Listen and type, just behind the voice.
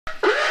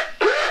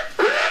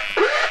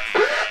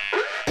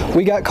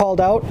We got called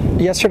out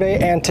yesterday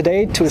and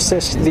today to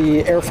assist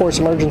the Air Force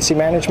Emergency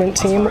Management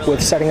Team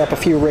with setting up a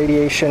few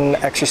radiation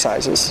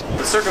exercises.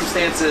 The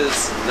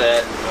circumstances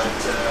that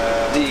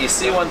the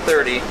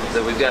C-130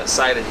 that we've got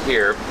sighted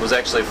here was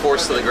actually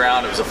forced to the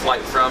ground. It was a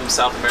flight from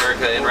South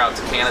America en route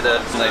to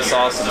Canada, and they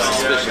saw some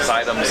suspicious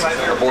items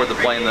aboard the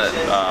plane that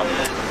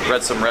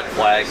read some red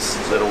flags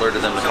that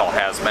alerted them to call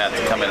HAZMAT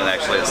to come in and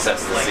actually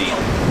assess the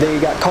scene. They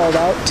got called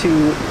out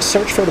to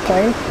search for the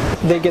plane.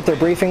 They get their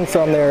briefing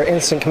from their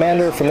incident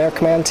commander, from their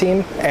command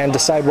team, and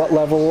decide what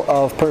level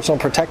of personal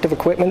protective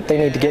equipment they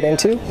need to get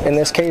into. In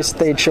this case,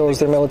 they chose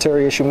their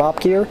military issue mop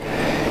gear.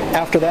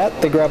 After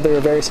that, they grab their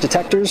various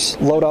detectors,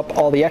 load up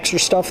all the extra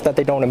stuff that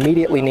they don't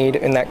immediately need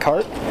in that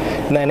cart,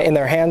 and then in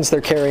their hands they're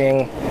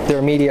carrying their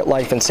immediate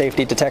life and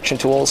safety detection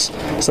tools,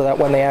 so that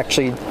when they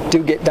actually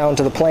do get down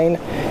to the plane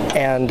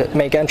and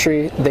make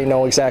entry, they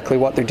know exactly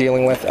what they're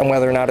dealing with and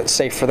whether or not it's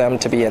safe for them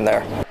to be in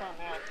there.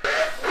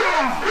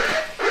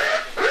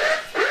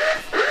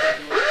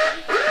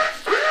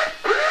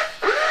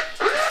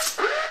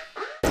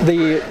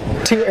 The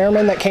two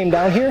airmen that came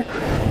down here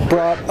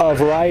brought a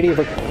variety of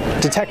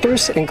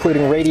detectors,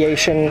 including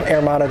radiation,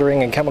 air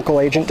monitoring, and chemical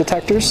agent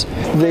detectors.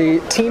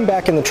 The team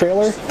back in the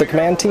trailer, the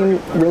command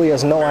team, really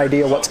has no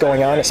idea what's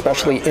going on,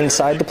 especially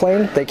inside the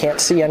plane. They can't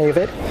see any of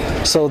it.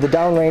 So the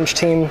downrange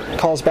team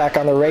calls back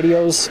on their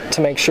radios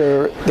to make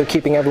sure they're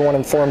keeping everyone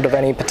informed of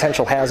any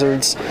potential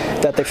hazards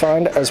that they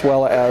find, as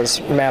well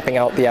as mapping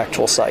out the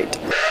actual site.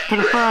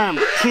 Confirm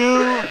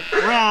 2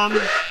 REM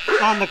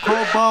on the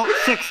Cobalt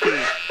 60.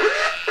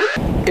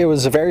 It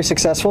was very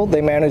successful. They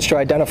managed to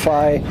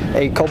identify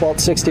a Cobalt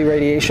 60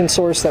 radiation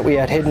source that we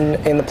had hidden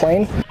in the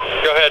plane.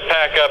 Go ahead,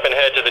 pack up and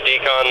head to the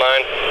decon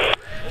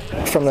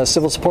line. From the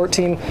civil support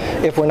team,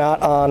 if we're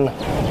not on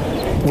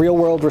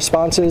real-world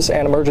responses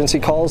and emergency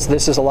calls,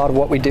 this is a lot of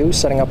what we do,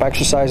 setting up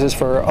exercises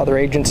for other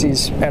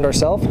agencies and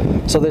ourselves.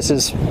 So this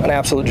is an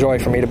absolute joy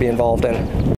for me to be involved in.